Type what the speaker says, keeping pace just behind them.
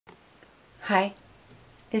Hi,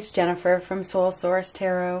 it's Jennifer from Soul Source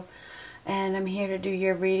Tarot, and I'm here to do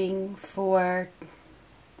your reading for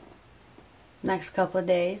next couple of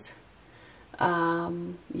days.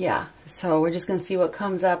 Yeah, so we're just going to see what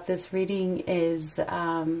comes up. This reading is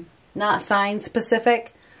not sign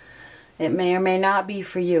specific. It may or may not be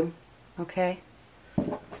for you, okay?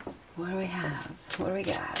 What do we have? What do we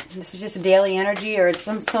got? This is just a daily energy, or it's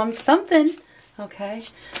something, okay?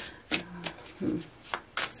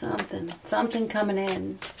 Something coming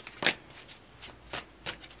in.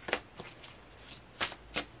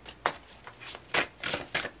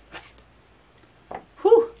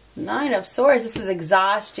 Whew, Nine of Swords. This is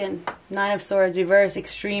exhaustion. Nine of Swords reverse,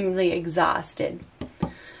 extremely exhausted.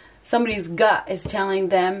 Somebody's gut is telling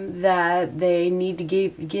them that they need to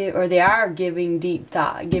give, or they are giving deep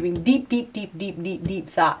thought, giving deep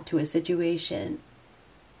thought to a situation.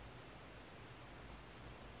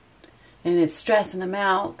 And it's stressing them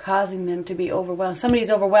out, causing them to be overwhelmed.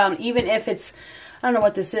 Somebody's overwhelmed, even if it's, I don't know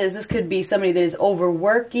what this is. This could be somebody that is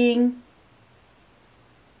overworking.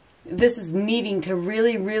 This is needing to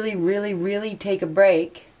really take a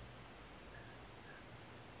break.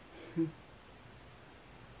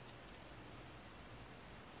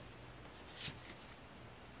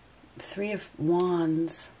 Three of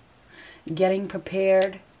Wands. Getting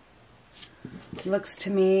prepared. Looks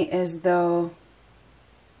to me as though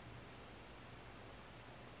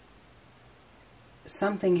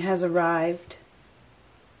something has arrived.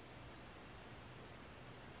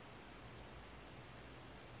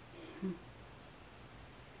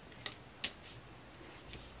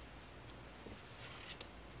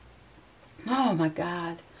 Oh my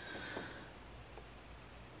God.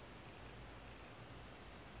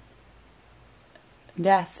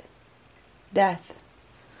 Death. Death.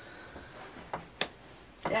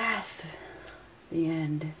 Death. The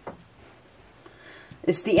end.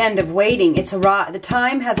 It's the end of waiting. The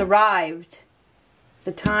time has arrived.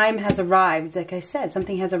 The time has arrived. Like I said,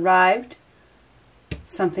 something has arrived.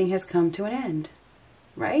 Something has come to an end.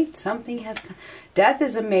 Right? Something has come. Death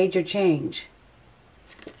is a major change.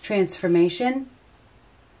 Transformation.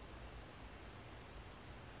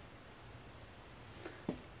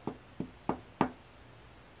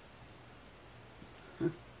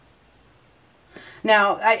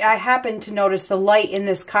 Now, I happened to notice the light in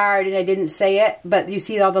this card, and I didn't say it, but you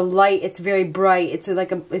see all the light. It's very bright.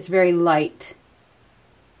 It's very light.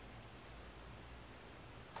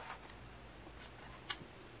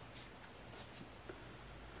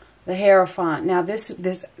 The Hierophant. Now, this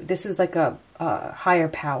is like a higher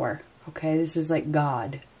power. Okay, this is like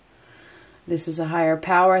God. This is a higher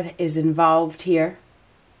power that is involved here.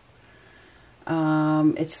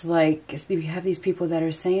 It's like you have these people that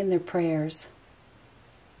are saying their prayers.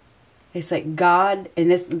 It's like God,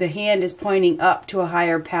 and the hand is pointing up to a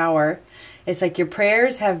higher power. It's like your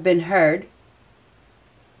prayers have been heard.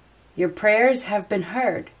 Your prayers have been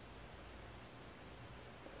heard.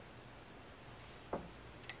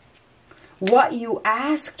 What you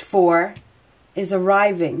asked for is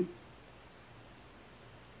arriving.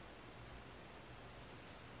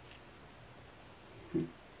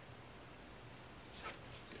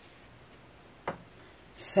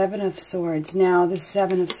 Seven of Swords. Now, this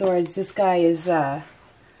Seven of Swords, this guy is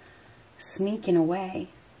sneaking away.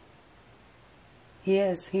 He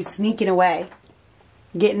is. He's sneaking away.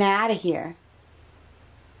 Getting out of here.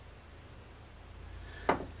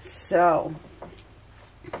 So.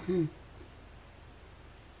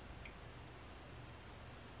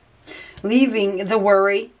 Leaving the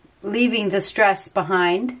worry. Leaving the stress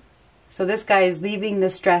behind. So this guy is leaving the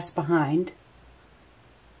stress behind.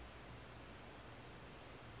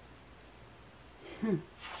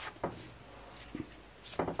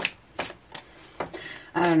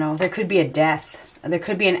 I don't know. There could be a death. There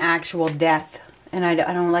could be an actual death. And I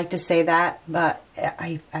don't like to say that, but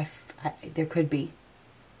there could be.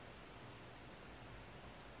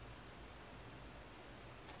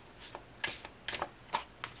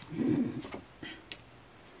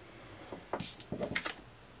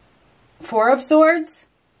 Four of Swords?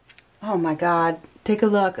 Oh my God. Take a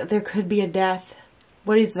look. There could be a death.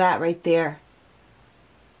 What is that right there?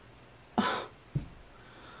 Oh.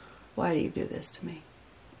 Why do you do this to me?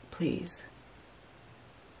 Please.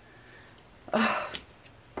 Oh.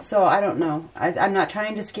 So I don't know. I'm not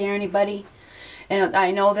trying to scare anybody. And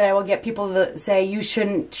I know that I will get people that say you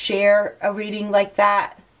shouldn't share a reading like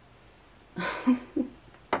that.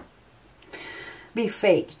 Be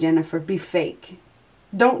fake, Jennifer. Be fake.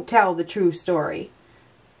 Don't tell the true story.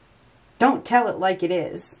 Don't tell it like it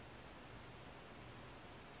is.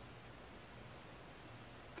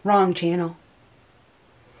 Wrong channel.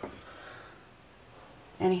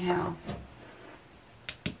 Anyhow,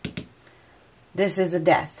 this is a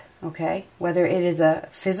death, okay? Whether it is a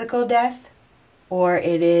physical death or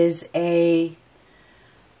it is a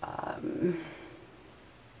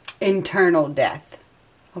internal death,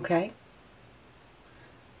 okay?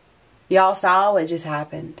 Y'all saw what just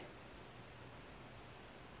happened.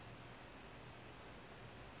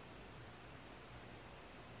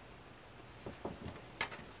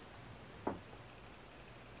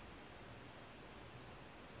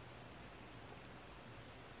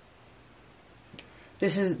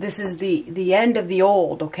 This is the end of the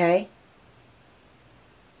old, okay?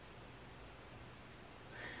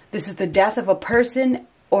 This is the death of a person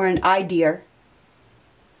or an idea.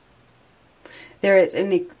 This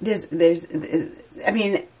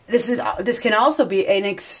can also be an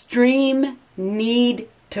extreme need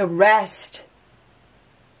to rest.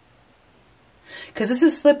 Because this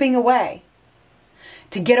is slipping away.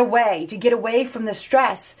 To get away from the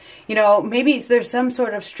stress. You know, maybe there's some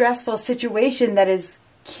sort of stressful situation that is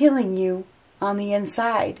killing you on the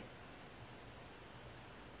inside.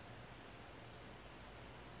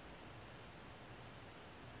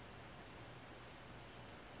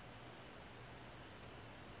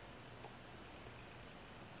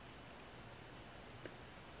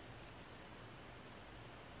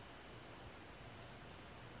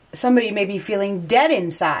 Somebody may be feeling dead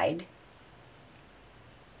inside.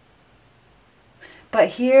 But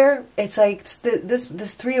here, it's like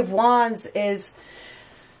this Three of Wands is,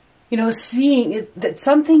 you know, seeing that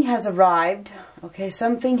something has arrived. Okay,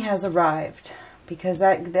 something has arrived. Because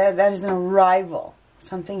that is an arrival.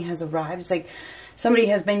 Something has arrived. It's like somebody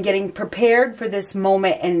has been getting prepared for this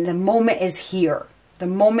moment, and the moment is here. The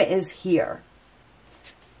moment is here.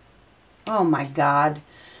 Oh my God.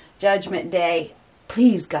 Judgment Day.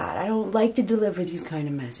 Please, God, I don't like to deliver these kind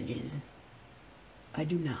of messages. I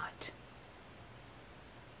do not.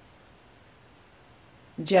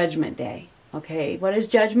 Judgment Day. Okay, what is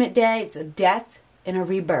Judgment Day? It's a death and a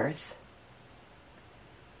rebirth.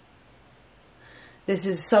 This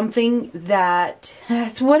is something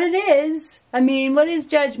that's what it is. I mean, what is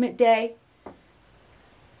Judgment Day?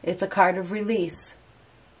 It's a card of release.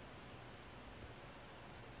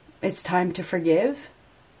 It's time to forgive.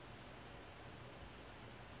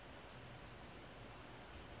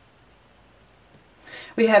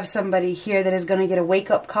 We have somebody here that is going to get a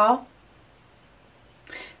wake-up call.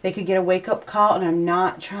 They could get a wake-up call, and I'm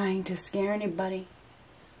not trying to scare anybody,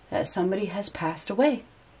 that somebody has passed away.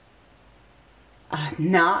 I'm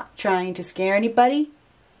not trying to scare anybody.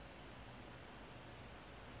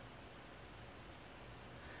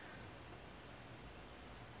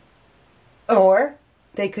 Or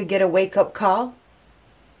they could get a wake-up call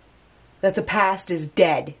that the past is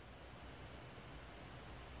dead.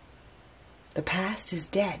 The past is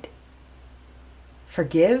dead.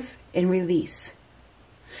 Forgive and release.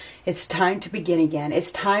 It's time to begin again.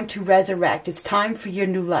 It's time to resurrect. It's time for your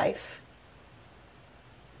new life.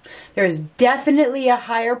 There is definitely a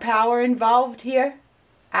higher power involved here.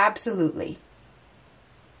 Absolutely.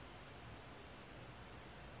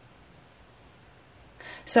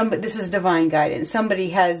 This is divine guidance. Somebody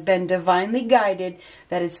has been divinely guided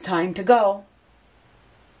that it's time to go.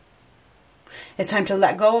 It's time to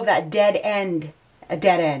let go of that dead end. A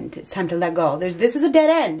dead end. It's time to let go. This is a dead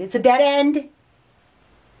end. It's a dead end.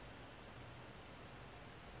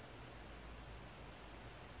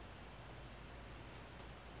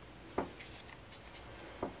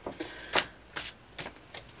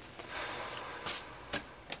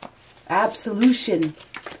 Absolution.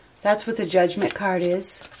 That's what the Judgment card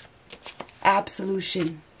is.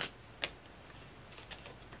 Absolution.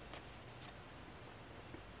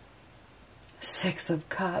 Six of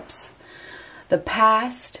Cups. The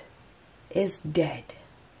past is dead.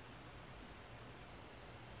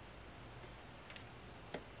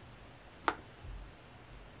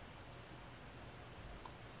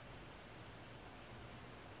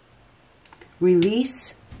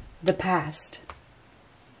 Release the past.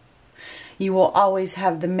 You will always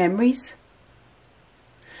have the memories,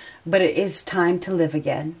 but it is time to live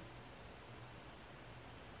again.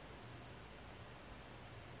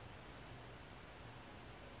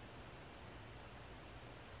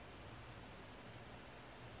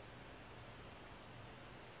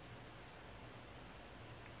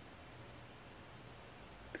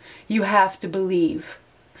 You have to believe.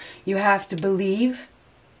 You have to believe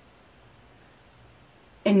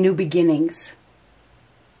in new beginnings.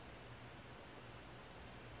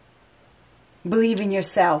 Believe in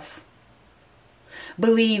yourself.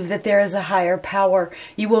 Believe that there is a higher power.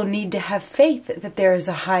 You will need to have faith that there is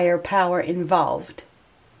a higher power involved.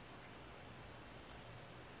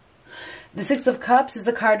 The Six of Cups is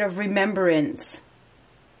a card of remembrance.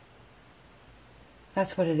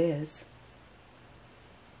 That's what it is.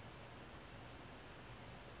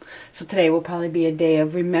 So today will probably be a day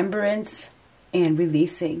of remembrance and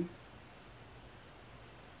releasing.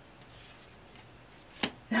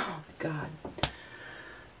 Oh, God.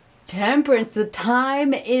 Temperance, the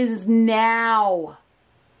time is now.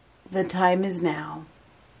 The time is now.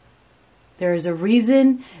 There is a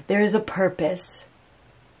reason, there is a purpose.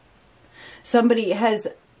 Somebody has,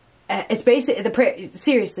 it's basically, the prayer,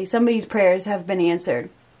 seriously, somebody's prayers have been answered.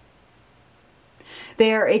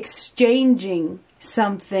 They are exchanging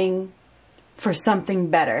something for something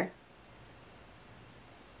better.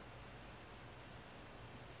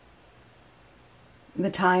 The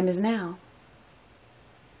time is now.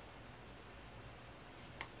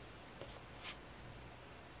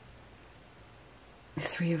 The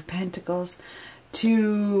Three of Pentacles.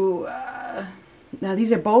 Now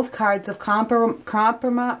these are both cards of compromise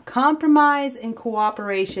and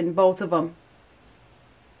cooperation, both of them.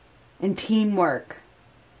 And teamwork.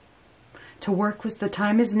 To work with, the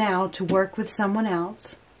time is now to work with someone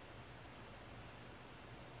else.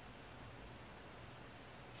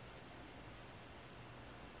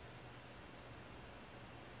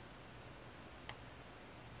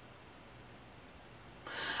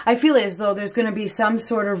 I feel as though there's going to be some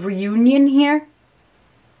sort of reunion here.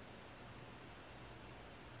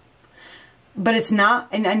 But it's not,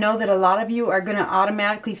 and I know that a lot of you are going to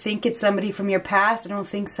automatically think it's somebody from your past. I don't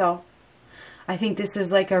think so. I think this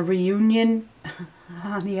is like a reunion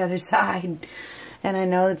on the other side. And I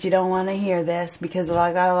know that you don't want to hear this because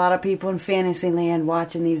I got a lot of people in fantasy land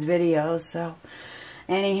watching these videos. So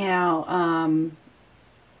anyhow,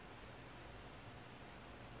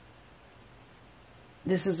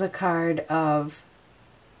 this is a card of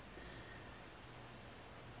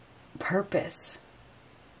purpose.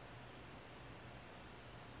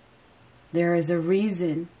 There is a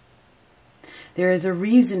reason. There is a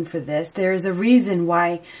reason for this. There is a reason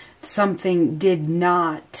why something did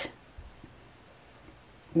not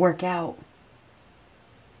work out.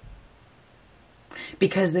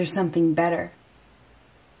 Because there's something better.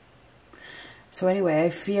 So anyway, I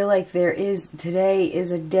feel like today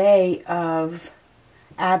is a day of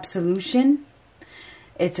absolution.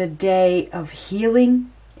 It's a day of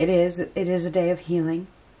healing. It is a day of healing.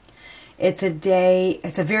 It's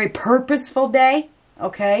a very purposeful day.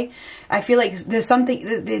 Okay, I feel like there's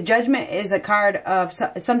something, the judgment is a card of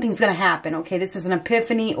something's going to happen. Okay, this is an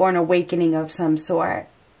epiphany or an awakening of some sort.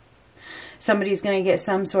 Somebody's going to get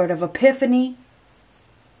some sort of epiphany.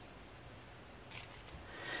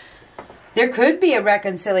 There could be a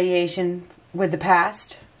reconciliation with the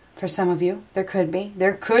past for some of you. There could be.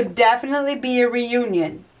 There could definitely be a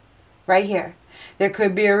reunion right here. There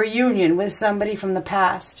could be a reunion with somebody from the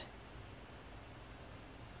past.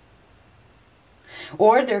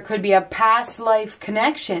 Or there could be a past life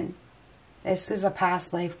connection. This is a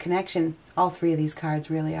past life connection. All three of these cards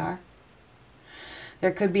really are.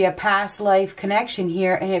 There could be a past life connection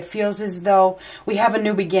here, and it feels as though we have a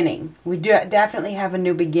new beginning. We definitely have a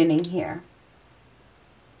new beginning here.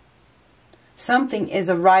 Something is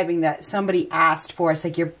arriving that somebody asked for. It's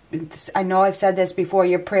like I know I've said this before.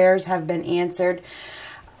 Your prayers have been answered.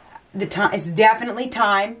 It's definitely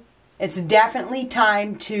time. It's definitely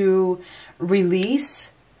time to release.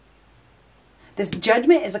 This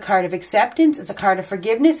judgment is a card of acceptance. It's a card of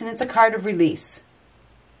forgiveness. And it's a card of release.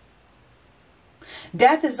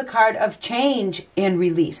 Death is a card of change and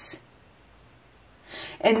release.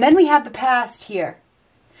 And then we have the past here.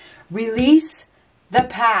 Release the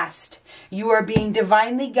past. You are being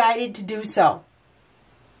divinely guided to do so.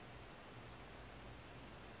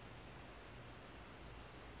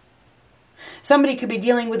 Somebody could be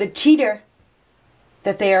dealing with a cheater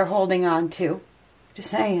that they are holding on to.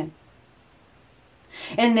 Just saying.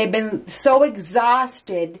 And they've been so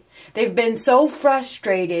exhausted. They've been so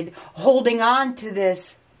frustrated holding on to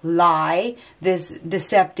this lie, this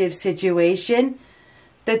deceptive situation,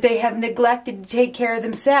 that they have neglected to take care of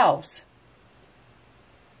themselves.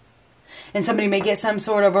 And somebody may get some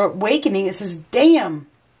sort of awakening that says, damn,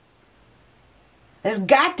 there's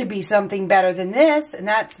got to be something better than this. And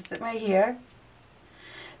that's right here.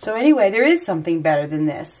 So anyway, there is something better than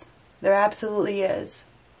this. There absolutely is.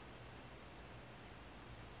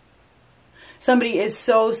 Somebody is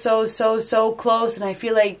so close. And I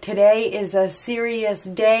feel like today is a serious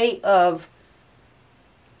day of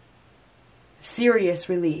serious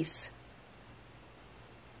release.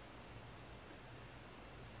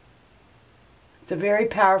 It's a very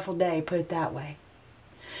powerful day, put it that way.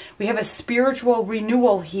 We have a spiritual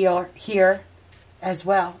renewal here as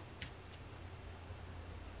well.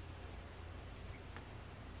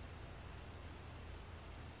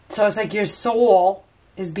 So it's like your soul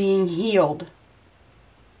is being healed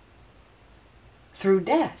through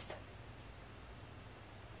death.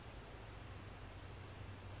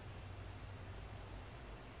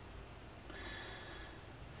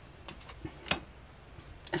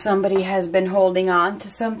 Somebody has been holding on to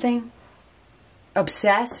something,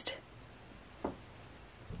 obsessed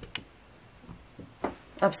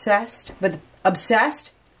with the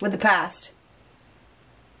past.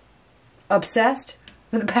 Obsessed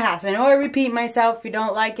with the past. I know I repeat myself. If you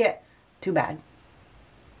don't like it, too bad.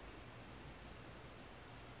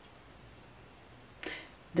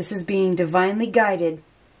 This is being divinely guided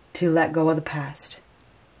to let go of the past.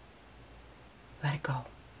 Let it go.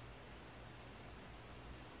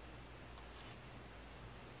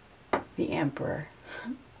 The Emperor.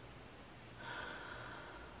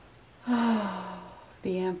 Oh,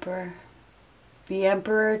 the Emperor. The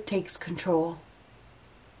Emperor takes control.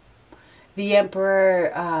 The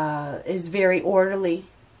Emperor is very orderly,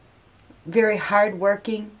 very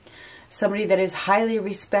hardworking, somebody that is highly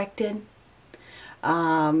respected.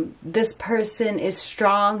 This person is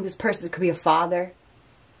strong. This person could be a father.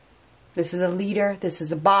 This is a leader. This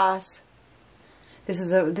is a boss. This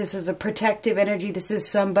is a protective energy. This is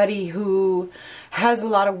somebody who has a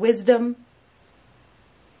lot of wisdom,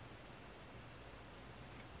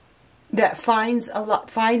 that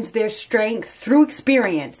finds their strength through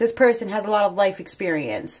experience. This person has a lot of life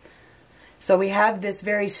experience. So we have this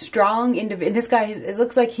very strong individual. This guy, it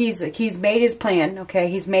looks like he's made his plan. Okay,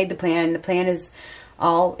 he's made the plan. The plan is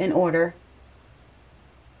all in order.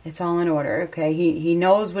 It's all in order. Okay, he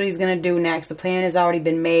knows what he's going to do next. The plan has already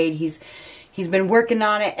been made. He's been working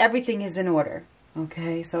on it. Everything is in order.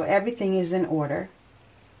 Okay, so everything is in order.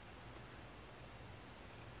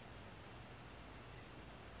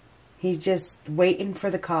 He's just waiting for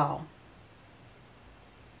the call.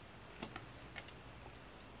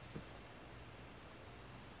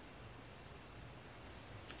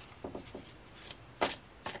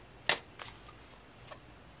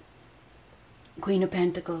 Queen of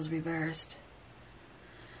Pentacles reversed.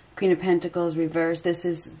 Queen of Pentacles reversed. This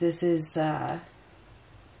is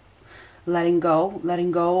letting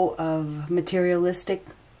go of materialistic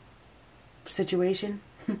situation.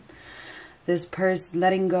 This person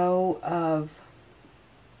letting go of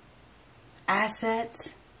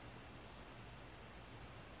assets.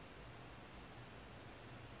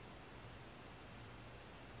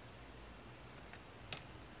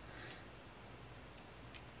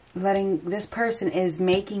 This person is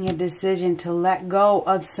making a decision to let go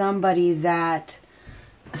of somebody that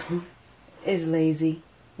is lazy.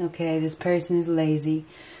 Okay, this person is lazy.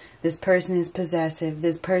 This person is possessive.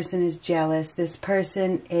 This person is jealous. This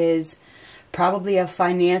person is probably a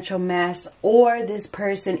financial mess, or this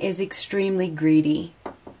person is extremely greedy.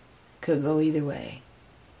 Could go either way.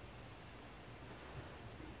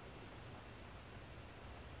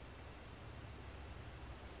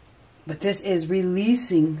 But this is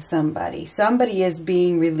releasing somebody. Somebody is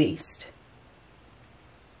being released.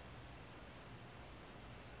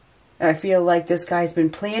 I feel like this guy's been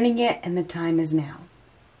planning it and the time is now.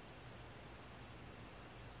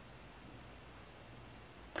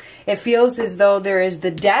 It feels as though there is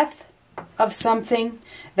the death of something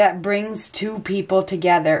that brings two people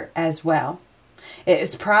together as well. It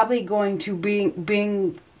is probably going to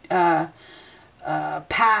bring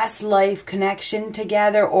past life connection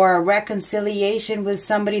together, or a reconciliation with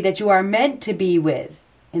somebody that you are meant to be with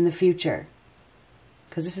in the future.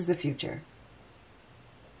 Because this is the future.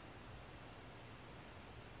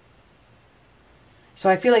 So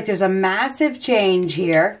I feel like there's a massive change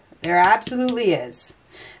here. There absolutely is.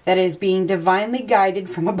 That is being divinely guided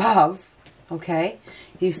from above. Okay.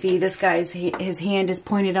 You see this guy's, his hand is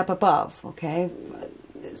pointed up above. Okay.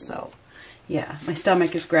 So, yeah. My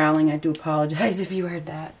stomach is growling. I do apologize if you heard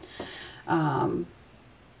that.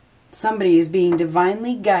 Somebody is being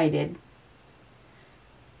divinely guided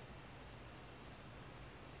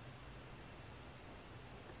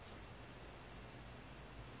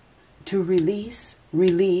to release.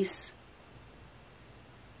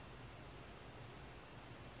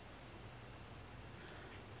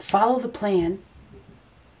 Follow the plan.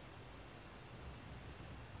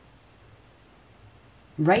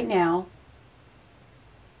 Right now.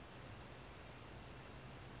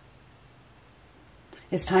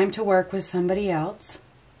 It's time to work with somebody else.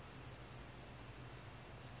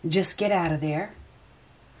 Just get out of there.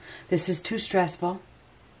 This is too stressful.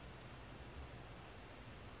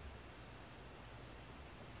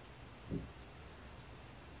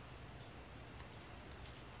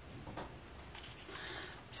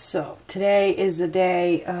 So, today is the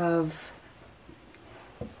day of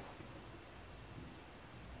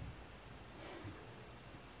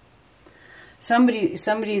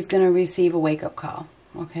Somebody's going to receive a wake-up call.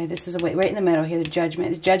 Okay, this is right in the middle here, the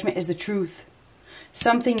judgment. The judgment is the truth.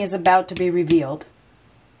 Something is about to be revealed.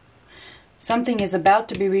 Something is about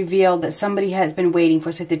to be revealed that somebody has been waiting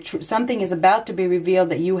for. So something is about to be revealed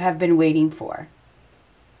that you have been waiting for.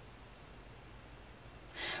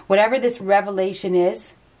 Whatever this revelation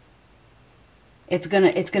is, it's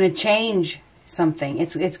gonna change something.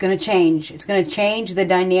 It's gonna change. It's gonna change the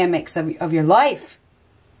dynamics of your life.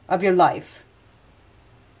 Of your life.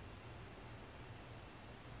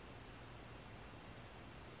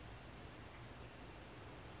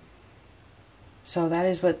 So that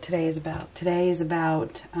is what today is about. Today is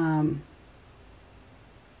about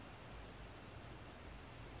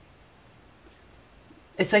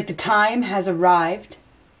it's like the time has arrived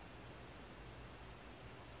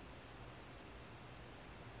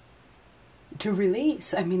to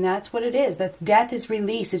release. I mean, that's what it is. That death is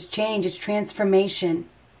release, it's change, it's transformation.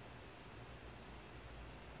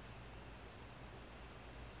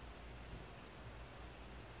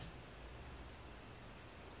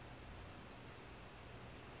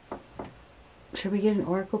 Should we get an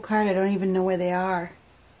oracle card? I don't even know where they are.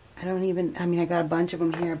 I mean, I got a bunch of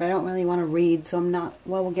them here, but I don't really want to read, so I'm not,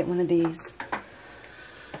 well, we'll get one of these.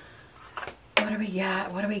 What do we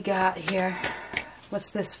got? What do we got here? What's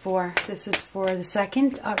this for? This is for the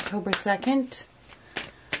 2nd, October 2nd.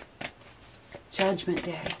 Judgment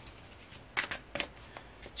Day.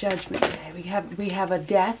 Judgment Day. We have a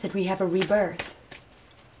death and we have a rebirth.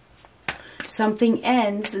 Something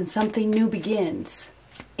ends and something new begins.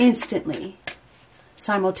 Instantly.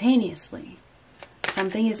 Simultaneously.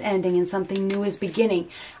 Something is ending and something new is beginning.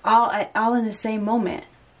 All in the same moment.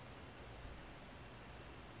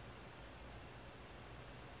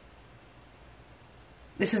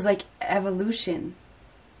 This is like evolution.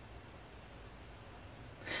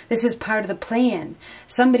 This is part of the plan.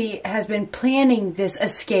 Somebody has been planning this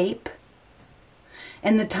escape,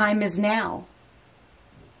 and the time is now.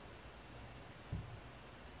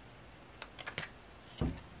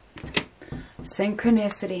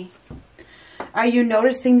 Synchronicity. Are you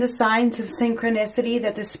noticing the signs of synchronicity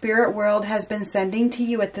that the spirit world has been sending to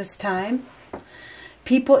you at this time?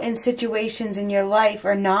 People and situations in your life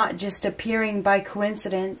are not just appearing by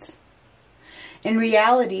coincidence. In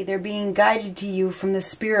reality, they're being guided to you from the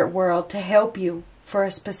spirit world to help you for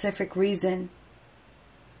a specific reason.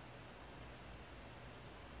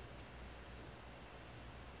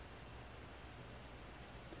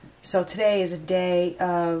 So today is a day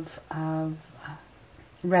of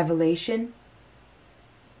revelation,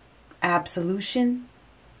 absolution,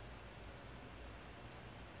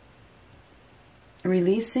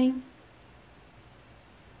 releasing,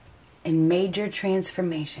 and major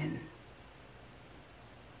transformation.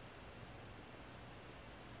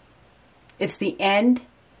 It's the end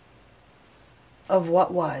of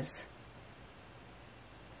what was.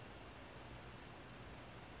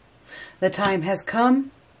 The time has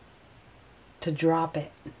come to drop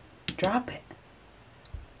it. Drop it.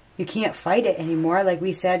 You can't fight it anymore. Like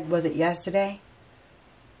we said, was it yesterday?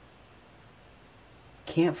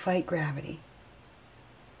 Can't fight gravity.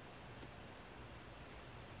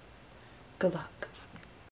 Good luck.